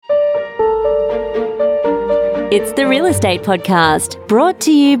It's the Real Estate Podcast, brought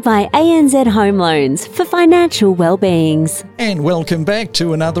to you by ANZ Home Loans for financial well-beings. And welcome back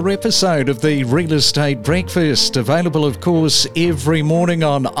to another episode of the Real Estate Breakfast, available, of course, every morning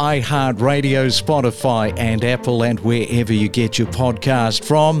on iHeartRadio, Spotify and Apple, and wherever you get your podcast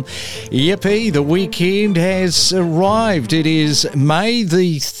from. Yippee, the weekend has arrived. It is May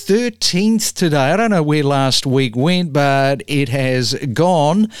the 13th today. I don't know where last week went, but it has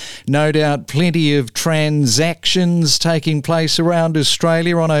gone. No doubt plenty of transactions taking place around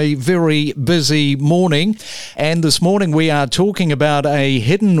Australia on a very busy morning. And this morning we are talking about a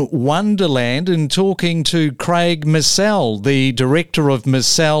hidden wonderland and talking to Craig Massell, the director of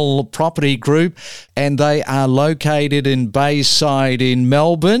Massell Property Group, and they are located in Bayside in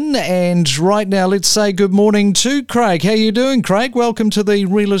Melbourne. And right now, let's say good morning to Craig. How are you doing, Craig? Welcome to the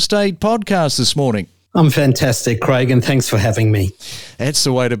Real Estate Podcast this morning. I'm fantastic, Craig, and thanks for having me. That's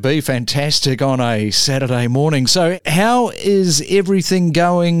the way to be. Fantastic on a Saturday morning. So how is everything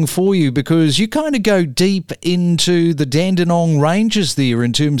going for you? Because you kind of go deep into the Dandenong Ranges there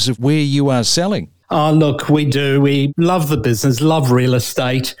in terms of where you are selling. Oh, look, we do. We love the business, love real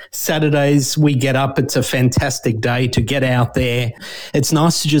estate. Saturdays, we get up. It's a fantastic day to get out there. It's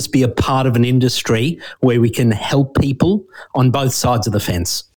nice to just be a part of an industry where we can help people on both sides of the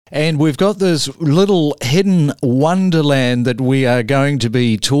fence. And we've got this little hidden wonderland that we are going to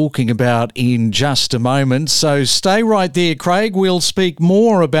be talking about in just a moment. So stay right there, Craig. We'll speak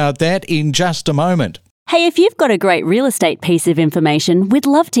more about that in just a moment. Hey, if you've got a great real estate piece of information, we'd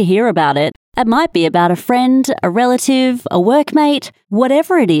love to hear about it. It might be about a friend, a relative, a workmate,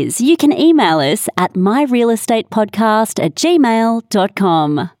 whatever it is, you can email us at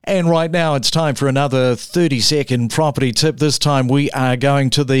myrealestatepodcast@gmail.com. And right now it's time for another 30-second property tip. This time we are going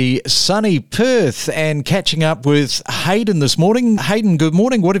to the sunny Perth and catching up with Hayden this morning. Hayden, good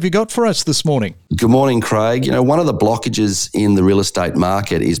morning. What have you got for us this morning? Good morning, Craig. You know, one of the blockages in the real estate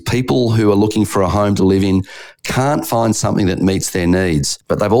market is people who are looking for a home to live in can't find something that meets their needs,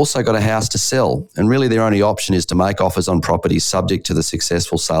 but they've also got a house to sell. And really their only option is to make offers on properties subject to the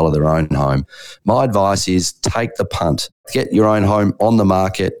successful sale of their own home. My advice is take the punt. Get your own home on the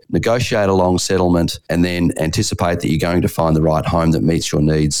market, negotiate a long settlement, and then anticipate that you're going to find the right home that meets your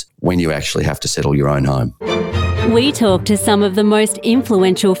needs when you actually have to settle your own home. We talk to some of the most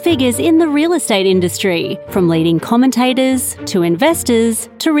influential figures in the real estate industry, from leading commentators to investors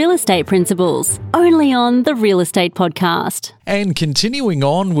to real estate principals, only on the Real Estate Podcast. And continuing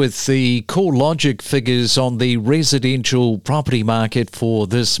on with the CoreLogic figures on the residential property market for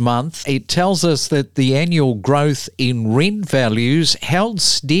this month, it tells us that the annual growth in rent values held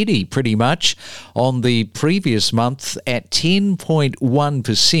steady pretty much on the previous month at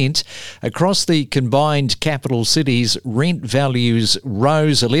 10.1%. Across the combined capital cities, rent values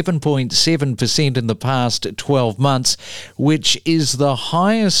rose 11.7% in the past 12 months, which is the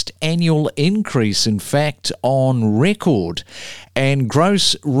highest annual increase, in fact, on record. And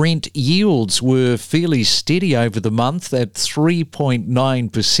gross rent yields were fairly steady over the month at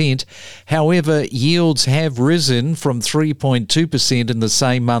 3.9%. However, yields have risen from 3.2% in the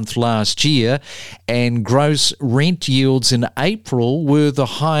same month last year, and gross rent yields in April were the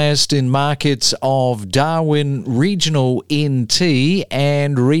highest in markets of Darwin Regional NT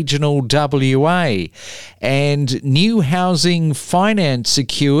and Regional WA. And new housing finance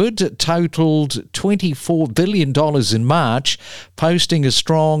secured totaled $24 billion in March, posting a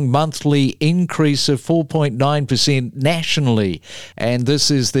strong monthly increase of 4.9% nationally. And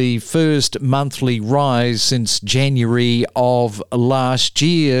this is the first monthly rise since January of last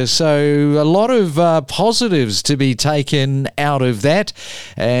year. So a lot of positives to be taken out of that,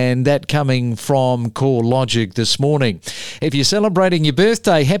 and that coming from CoreLogic this morning. If you're celebrating your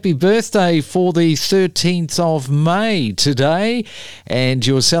birthday, happy birthday for the 13th of May today, and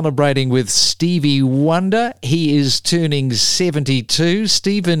you're celebrating with Stevie Wonder. He is turning 72.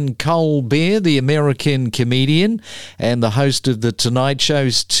 Stephen Colbert, the American comedian and the host of The Tonight Show,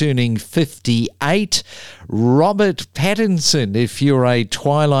 is turning 58. Robert Pattinson, if you're a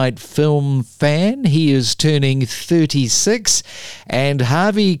Twilight film fan, he is turning 36. And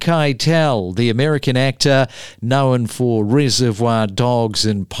Harvey Keitel, the American actor known for Reservoir Dogs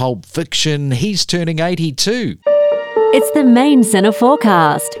and Pulp Fiction, he's turning 82. It's the Main Centre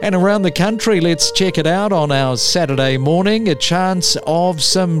forecast. And around the country, let's check it out on our Saturday morning. A chance of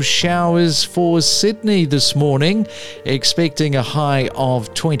some showers for Sydney this morning, expecting a high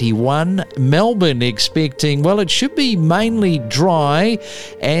of 21. Melbourne expecting, well, it should be mainly dry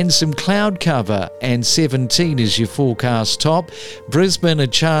and some cloud cover, and 17 is your forecast top. Brisbane, a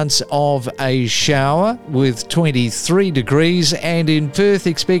chance of a shower with 23 degrees, and in Perth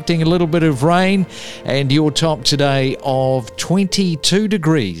expecting a little bit of rain, and your top today of 22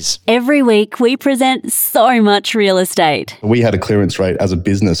 degrees. Every week we present so much real estate. We had a clearance rate as a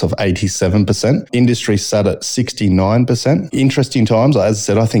business of 87%. Industry sat at 69%. Interesting times. As I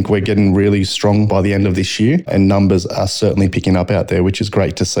said, I think we're getting really strong by the end of this year, and numbers are certainly picking up out there, which is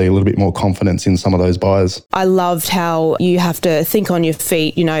great to see. A little bit more confidence in some of those buyers. I loved how you have to think on your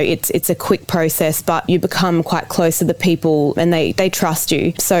feet. You know, it's a quick process, but you become quite close to the people and they trust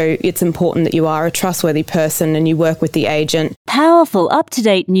you. So it's important that you are a trustworthy person and you work with the agent. Powerful,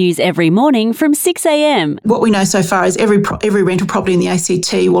 up-to-date news every morning from 6 a.m. What we know so far is every rental property in the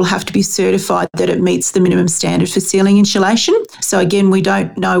ACT will have to be certified that it meets the minimum standard for ceiling insulation. So again, we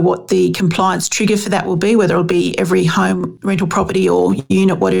don't know what the compliance trigger for that will be, whether it'll be every home, rental property or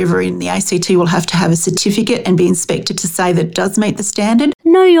unit, whatever in the ACT will have to have a certificate and be inspected to say that it does meet the standard.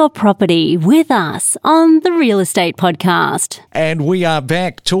 Know your property with us on the Real Estate Podcast. And we are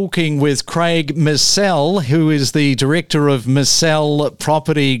back talking with Craig Massell, who is the director of Massell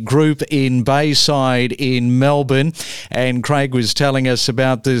Property Group in Bayside in Melbourne. And Craig was telling us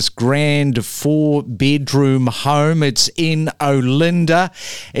about this grand 4-bedroom home. It's in Olinda.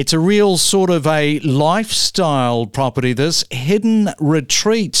 It's a real sort of a lifestyle property, this hidden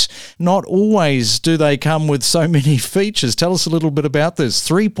retreat. Not always do they come with so many features. Tell us a little bit about this.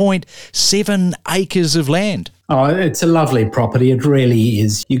 3.7 acres of land. Oh, it's a lovely property. It really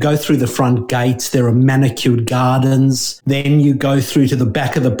is. You go through the front gates, there are manicured gardens. Then you go through to the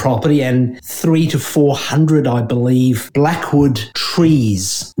back of the property and 300 to 400, I believe, blackwood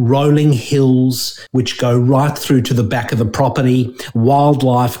trees, rolling hills, which go right through to the back of the property.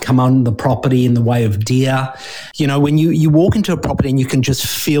 Wildlife come on the property in the way of deer. You know, when you walk into a property and you can just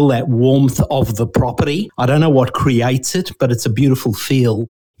feel that warmth of the property. I don't know what creates it, but it's a beautiful feel.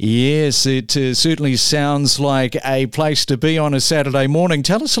 Yes, it certainly sounds like a place to be on a Saturday morning.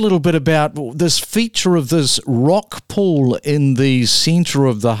 Tell us a little bit about this feature of this rock pool in the centre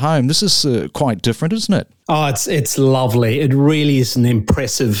of the home. This is quite different, isn't it? Oh, it's lovely. It really is an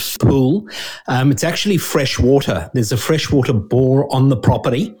impressive pool. It's actually fresh water. There's a freshwater bore on the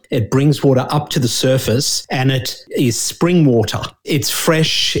property. It brings water up to the surface and it is spring water. It's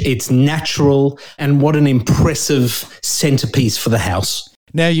fresh, it's natural, and what an impressive centrepiece for the house.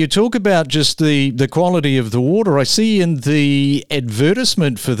 Now, you talk about just the quality of the water. I see in the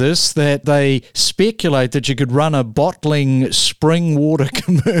advertisement for this that they speculate that you could run a bottling spring water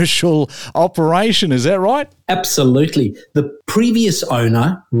commercial operation. Is that right? Absolutely. The previous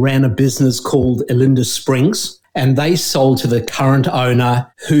owner ran a business called Olinda Springs, and they sold to the current owner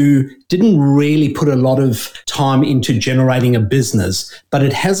who didn't really put a lot of time into generating a business, but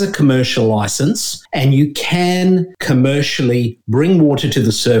it has a commercial license and you can commercially bring water to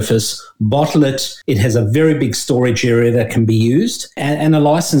the surface, bottle it. It has a very big storage area that can be used and a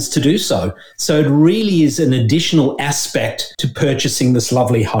license to do so. So it really is an additional aspect to purchasing this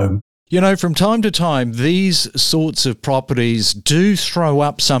lovely home. You know, from time to time, these sorts of properties do throw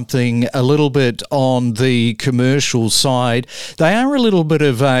up something a little bit on the commercial side. They are a little bit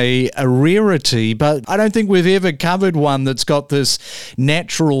of a rarity, but I don't think we've ever covered one that's got this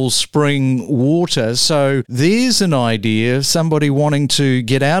natural spring water. So there's an idea, somebody wanting to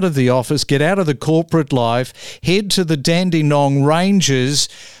get out of the office, get out of the corporate life, head to the Dandenong Ranges.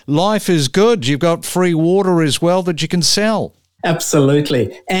 Life is good. You've got free water as well that you can sell.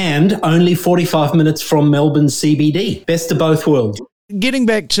 Absolutely. And only 45 minutes from Melbourne CBD. Best of both worlds. Getting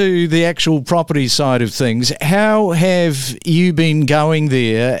back to the actual property side of things, how have you been going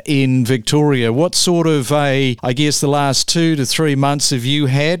there in Victoria? What sort of the last 2 to 3 months have you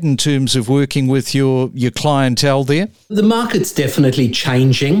had in terms of working with your clientele there? The market's definitely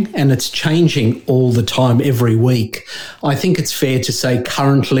changing, and it's changing all the time, every week. I think it's fair to say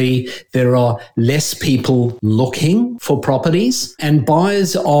currently there are less people looking for properties, and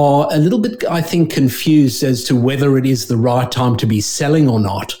buyers are a little bit, I think, confused as to whether it is the right time to be selling or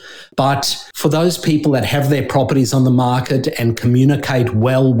not. But for those people that have their properties on the market and communicate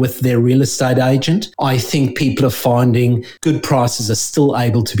well with their real estate agent, I think people are finding good prices are still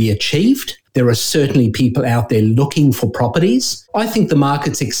able to be achieved. There are certainly people out there looking for properties. I think the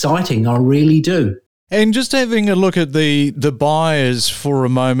market's exciting. I really do. And just having a look at the buyers for a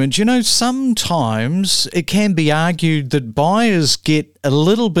moment, sometimes it can be argued that buyers get a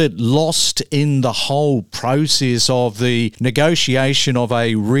little bit lost in the whole process of the negotiation of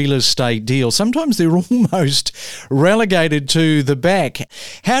a real estate deal. Sometimes they're almost relegated to the back.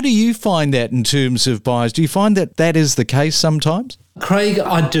 How do you find that in terms of buyers? Do you find that that is the case sometimes? Craig,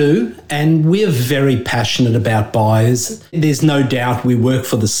 I do, and we're very passionate about buyers. There's no doubt we work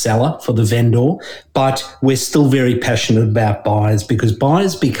for the seller, for the vendor, but we're still very passionate about buyers because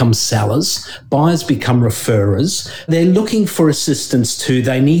buyers become sellers, buyers become referrers. They're looking for assistance too.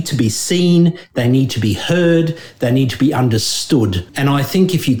 They need to be seen, they need to be heard, they need to be understood. And I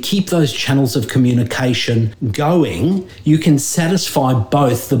think if you keep those channels of communication going, you can satisfy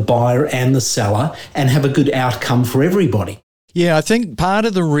both the buyer and the seller and have a good outcome for everybody. Yeah, I think part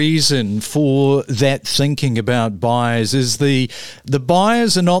of the reason for that thinking about buyers is the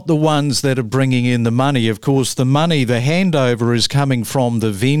buyers are not the ones that are bringing in the money. Of course, the money, the handover is coming from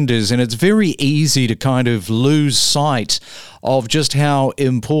the vendors, and it's very easy to kind of lose sight of just how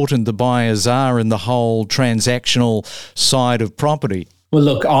important the buyers are in the whole transactional side of property. Well,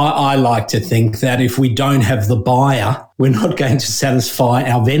 look, I like to think that if we don't have the buyer, we're not going to satisfy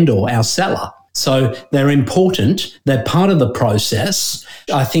our vendor, our seller. So they're important. They're part of the process.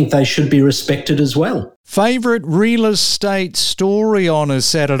 I think they should be respected as well. Favourite real estate story on a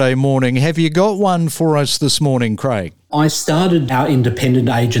Saturday morning? Have you got one for us this morning, Craig? I started our independent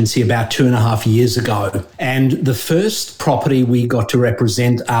agency about 2.5 years ago, and the first property we got to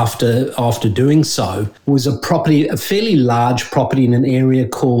represent after doing so was a fairly large property in an area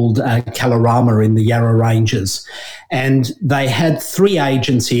called Kalorama in the Yarra Ranges. And they had 3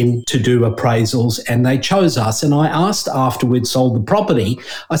 agents in to do appraisals, and they chose us. And I asked after we'd sold the property,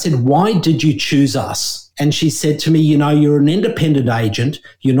 I said, "Why did you choose us?" And she said to me, "You're an independent agent.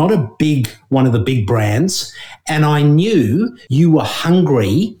 You're not one of the big brands. And I knew you were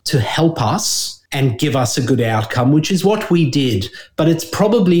hungry to help us and give us a good outcome," which is what we did. But it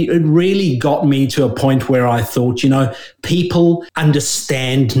really got me to a point where I thought, people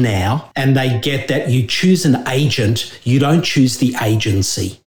understand now and they get that you choose an agent, you don't choose the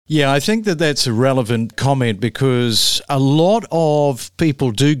agency. Yeah, I think that's a relevant comment because a lot of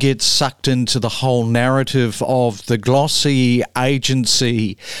people do get sucked into the whole narrative of the glossy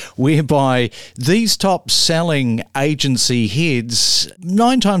agency, whereby these top selling agency heads,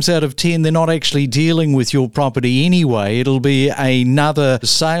 9 times out of 10, they're not actually dealing with your property anyway. It'll be another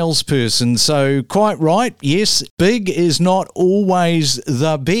salesperson. So quite right, yes, big is not always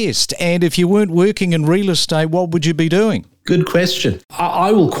the best. And if you weren't working in real estate, what would you be doing? Good question.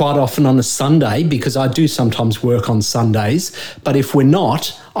 I will quite often on a Sunday, because I do sometimes work on Sundays, but if we're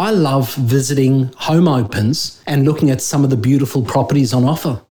not, I love visiting home opens and looking at some of the beautiful properties on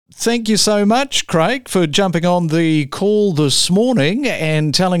offer. Thank you so much, Craig, for jumping on the call this morning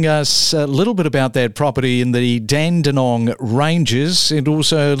and telling us a little bit about that property in the Dandenong Ranges and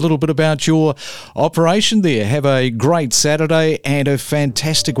also a little bit about your operation there. Have a great Saturday and a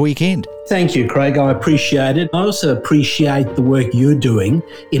fantastic weekend. Thank you, Craig. I appreciate it. I also appreciate the work you're doing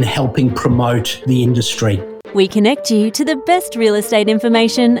in helping promote the industry. We connect you to the best real estate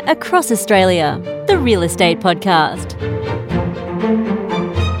information across Australia. The Real Estate Podcast.